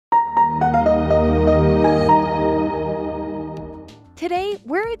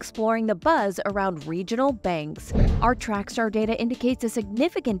we're exploring the buzz around regional banks. Our Trackstar data indicates a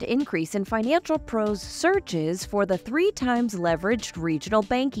significant increase in Financial Pros searches for the 3x leveraged regional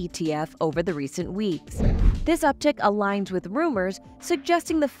bank ETF over the recent weeks. This uptick aligns with rumors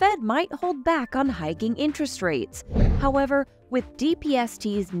suggesting the Fed might hold back on hiking interest rates. However, with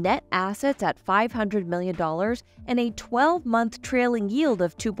DPST's net assets at $500 million and a 12-month trailing yield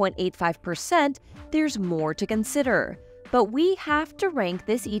of 2.85%, there's more to consider. But we have to rank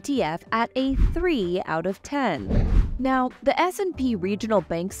this ETF at a 3 out of 10. Now, the S&P Regional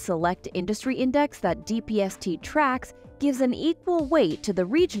Banks Select Industry Index that DPST tracks gives an equal weight to the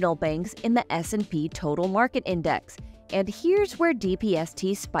regional banks in the S&P Total Market Index. And here's where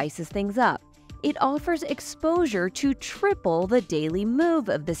DPST spices things up. It offers exposure to triple the daily move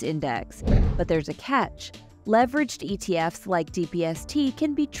of this index. But there's a catch. Leveraged ETFs like DPST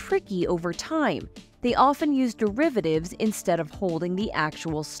can be tricky over time. They often use derivatives instead of holding the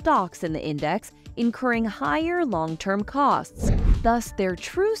actual stocks in the index, incurring higher long-term costs. Thus, their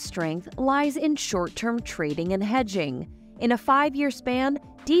true strength lies in short-term trading and hedging. In a 5-year span,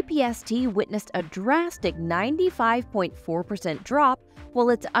 DPST witnessed a drastic 95.4% drop, while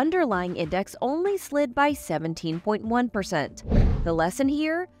its underlying index only slid by 17.1%. The lesson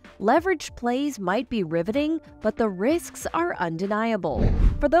here? Leveraged plays might be riveting, but the risks are undeniable.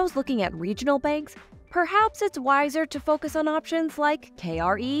 For those looking at regional banks, perhaps it's wiser to focus on options like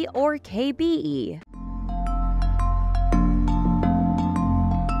KRE or KBE.